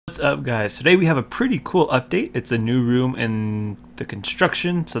What's up, guys? Today we have a pretty cool update. It's a new room in the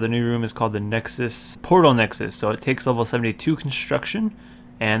construction. So the new room is called the Nexus, Portal Nexus. So it takes level 72 construction,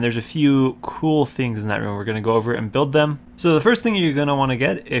 and there's a few cool things in that room. We're going to go over and build them. So the first thing you're going to want to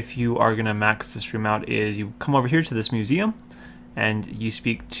get if you are going to max this room out is you come over here to this museum and you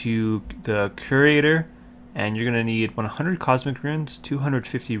speak to the curator, and you're going to need 100 cosmic runes,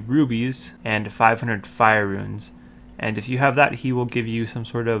 250 rubies, and 500 fire runes. And if you have that, he will give you some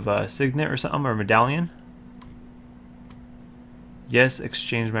sort of signet or something, or medallion. Yes,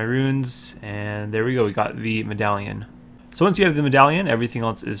 exchange my runes, and there we go, we got the medallion. So once you have the medallion, everything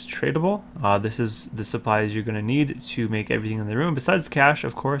else is tradable. This is the supplies you're going to need to make everything in the room, besides the cash,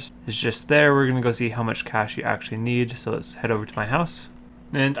 of course. It's just there. We're going to go see how much cash you actually need, so let's head over to my house.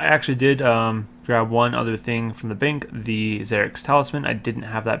 And I actually did grab one other thing from the bank, the Xerix talisman. I didn't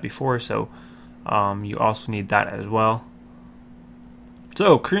have that before, so you also need that as well.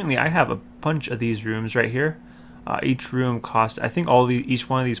 So currently I have a bunch of these rooms right here. Each room costs, I think each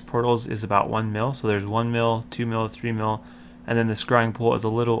one of these portals is about 1 mil. So there's 1 mil, 2 mil, 3 mil, and then the scrying pool is a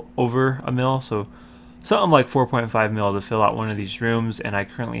little over a mil. So something like 4.5 mil to fill out one of these rooms. And I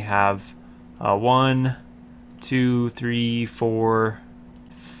currently have 1, 2, 3, 4,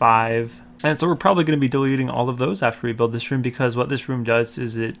 5. And so we're probably going to be deleting all of those after we build this room, because what this room does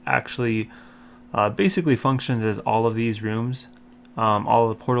is it actually basically functions as all of these rooms, all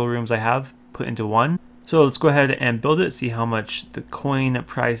of the portal rooms I have put into one. So let's go ahead and build it, see how much the coin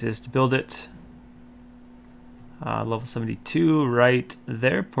price is to build it. Level 72 right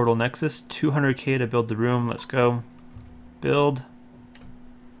there, Portal Nexus, 200k to build the room. Let's go. Build.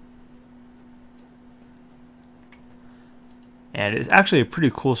 And it's actually a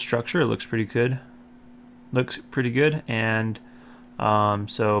pretty cool structure. It looks pretty good. And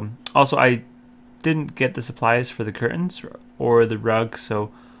so also I didn't get the supplies for the curtains or the rug, so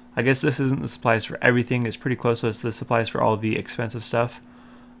I guess this isn't the supplies for everything. It's pretty close, so it's the supplies for all the expensive stuff.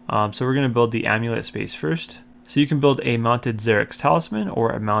 So we're going to build the amulet space first. So you can build a mounted Xerix talisman or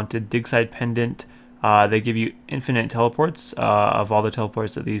a mounted digside pendant. They give you infinite teleports of all the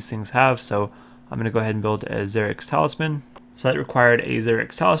teleports that these things have, so I'm going to go ahead and build a Xerix talisman. So that required a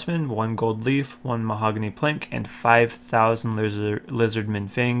Xerix talisman, 1 gold leaf, 1 mahogany plank, and 5,000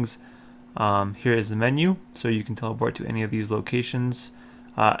 lizardman fangs. Here is the menu, so you can teleport to any of these locations,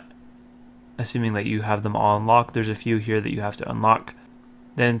 assuming that you have them all unlocked. There's a few here that you have to unlock.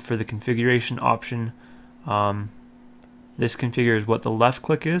 Then for the configuration option, this configures what the left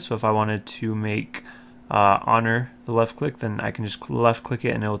click is. So if I wanted to make honor the left click, then I can just left click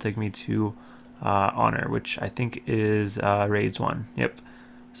it and it will take me to honor, which I think is raids 1. Yep,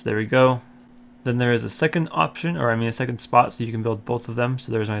 so there we go. Then there is a second option, or I mean a second spot, so you can build both of them.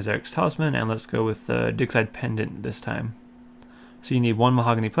 So there's my Xerix talisman, and let's go with the digside pendant this time. So you need 1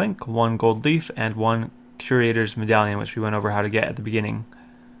 mahogany plank, 1 gold leaf, and 1 curator's medallion, which we went over how to get at the beginning.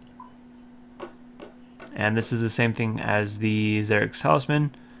 And this is the same thing as the Xerix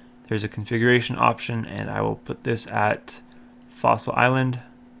talisman. There's a configuration option, and I will put this at Fossil Island,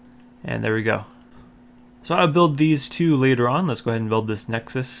 and there we go. So I'll build these two later on. Let's go ahead and build this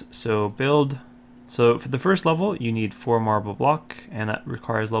Nexus. So build. So for the first level, you need 4 marble block, and that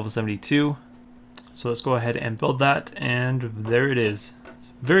requires level 72. So let's go ahead and build that, and there it is.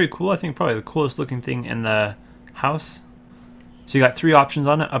 It's very cool. I think probably the coolest looking thing in the house. So you got 3 options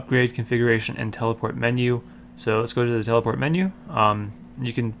on it: upgrade, configuration, and teleport menu. So let's go to the teleport menu.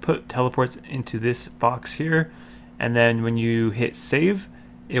 You can put teleports into this box here, and then when you hit save,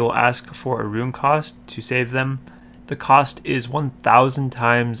 it will ask for a rune cost to save them. The cost is 1,000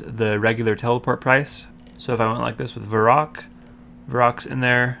 times the regular teleport price. So if I went like this with Varrock's in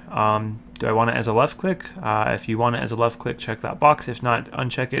there. Do I want it as a left click? If you want it as a left click, check that box. If not,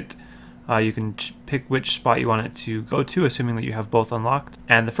 uncheck it. You can pick which spot you want it to go to, assuming that you have both unlocked.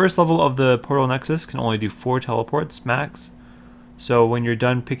 And the first level of the Portal Nexus can only do 4 teleports max. So when you're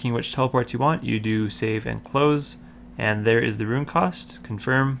done picking which teleports you want, you do save and close. And there is the rune cost,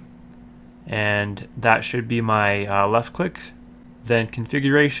 confirm. And that should be my left click. Then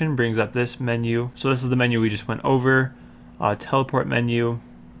configuration brings up this menu. So this is the menu we just went over. Teleport menu.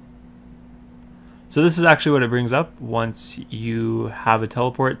 So this is actually what it brings up once you have a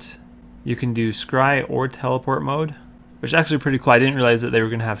teleport. You can do scry or teleport mode, which is actually pretty cool. I didn't realize that they were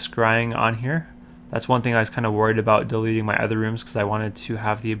going to have scrying on here. That's one thing I was kind of worried about deleting my other rooms, because I wanted to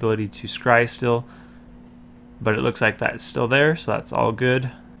have the ability to scry still. But it looks like that's still there, so that's all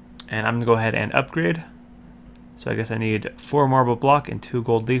good. And I'm going to go ahead and upgrade. So I guess I need 4 marble block and 2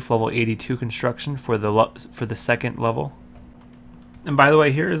 gold leaf, level 82 construction for the second level. And by the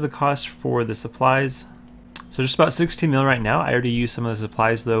way, here is the cost for the supplies. So just about 16 mil right now. I already used some of the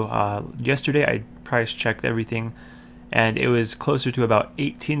supplies though. Yesterday I price checked everything, and it was closer to about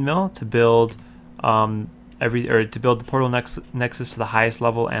 18 mil to build to build the portal nexus to the highest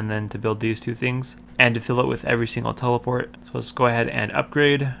level, and then to build these two things, and to fill it with every single teleport. So let's go ahead and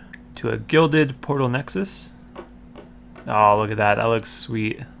upgrade to a gilded portal nexus. Oh, look at that. That looks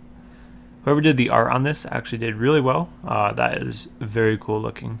sweet. Whoever did the art on this actually did really well. That is very cool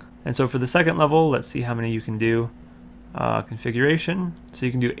looking. And so for the second level, let's see how many you can do. Configuration. So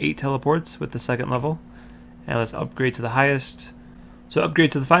you can do 8 teleports with the second level. And let's upgrade to the highest. So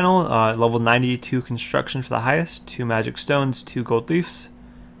upgrade to the final, level 92 construction for the highest, 2 magic stones, 2 gold leaves.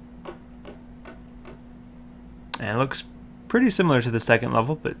 And it looks pretty similar to the second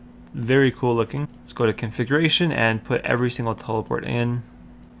level, but very cool looking. Let's go to configuration and put every single teleport in.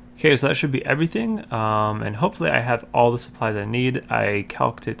 Okay, so that should be everything, and hopefully I have all the supplies I need. I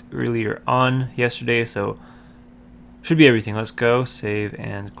calced it earlier on yesterday, so should be everything. Let's go, save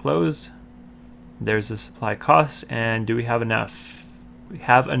and close. There's the supply cost, and do we have enough? We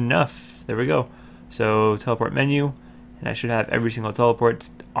have enough. There we go. So teleport menu, and I should have every single teleport.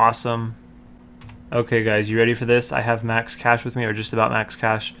 Awesome. Okay guys, you ready for this? I have max cash with me, or just about max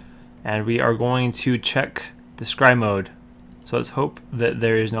cash, and we are going to check the scry mode. So let's hope that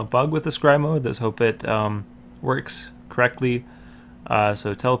there is no bug with the scry mode. Let's hope it works correctly.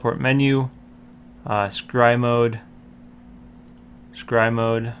 So teleport menu, scry mode,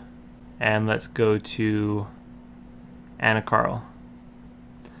 and let's go to Anna Carl.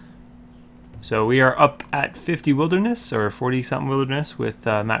 So we are up at 50 wilderness, or 40 something wilderness with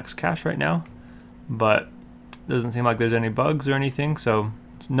max cash right now, but doesn't seem like there's any bugs or anything, so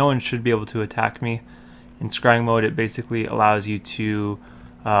no one should be able to attack me. In scrying mode, it basically allows you to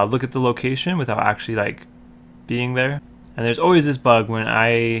look at the location without actually like being there. And there's always this bug when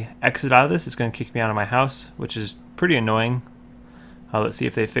I exit out of this, it's going to kick me out of my house, which is pretty annoying. Let's see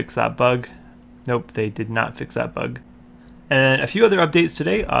if they fix that bug. Nope, they did not fix that bug. And a few other updates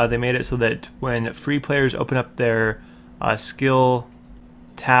today. They made it so that when free players open up their skill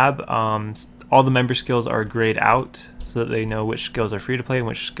tab, all the member skills are grayed out so that they know which skills are free to play and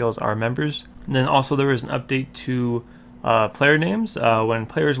which skills are members. And then also there was an update to player names. When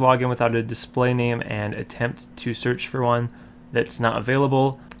players log in without a display name and attempt to search for one that's not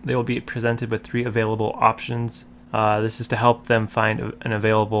available, they will be presented with 3 available options. This is to help them find an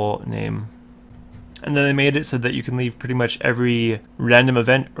available name. And then they made it so that you can leave pretty much every random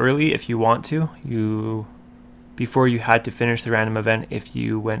event early if you want to. Before you had to finish the random event if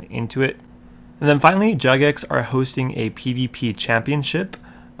you went into it. And then finally, Jagex are hosting a PvP championship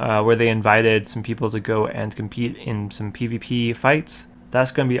where they invited some people to go and compete in some PvP fights. That's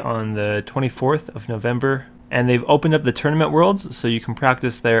going to be on the 24th of November. And they've opened up the tournament worlds, so you can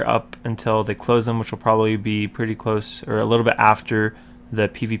practice there up until they close them, which will probably be pretty close or a little bit after the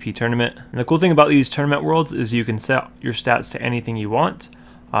PvP tournament. And the cool thing about these tournament worlds is you can set your stats to anything you want.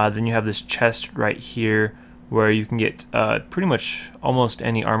 Then you have this chest right here where you can get pretty much almost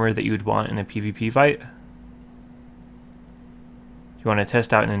any armor that you would want in a PvP fight. If you want to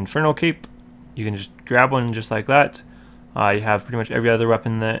test out an Infernal Cape, you can just grab one just like that. You have pretty much every other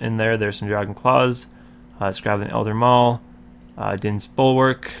weapon in there. There's some Dragon Claws. Let's grab an Elder Maul, Din's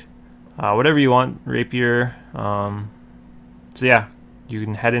Bulwark, whatever you want, Rapier. So yeah, you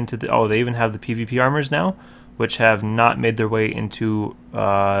can head into the... Oh, they even have the PvP armors now, which have not made their way into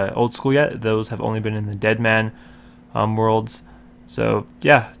old school yet. Those have only been in the Deadman worlds. So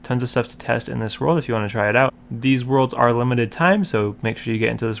yeah, tons of stuff to test in this world if you want to try it out. These worlds are limited time, so make sure you get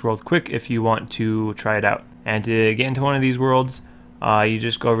into this world quick if you want to try it out. And to get into one of these worlds, you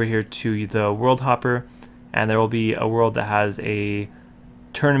just go over here to the World Hopper, and there will be a world that has a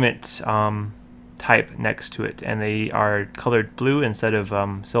tournament type next to it, and they are colored blue instead of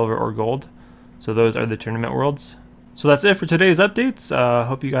silver or gold. So those are the tournament worlds. So that's it for today's updates.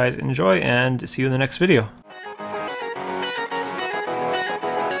 Hope you guys enjoy, and see you in the next video.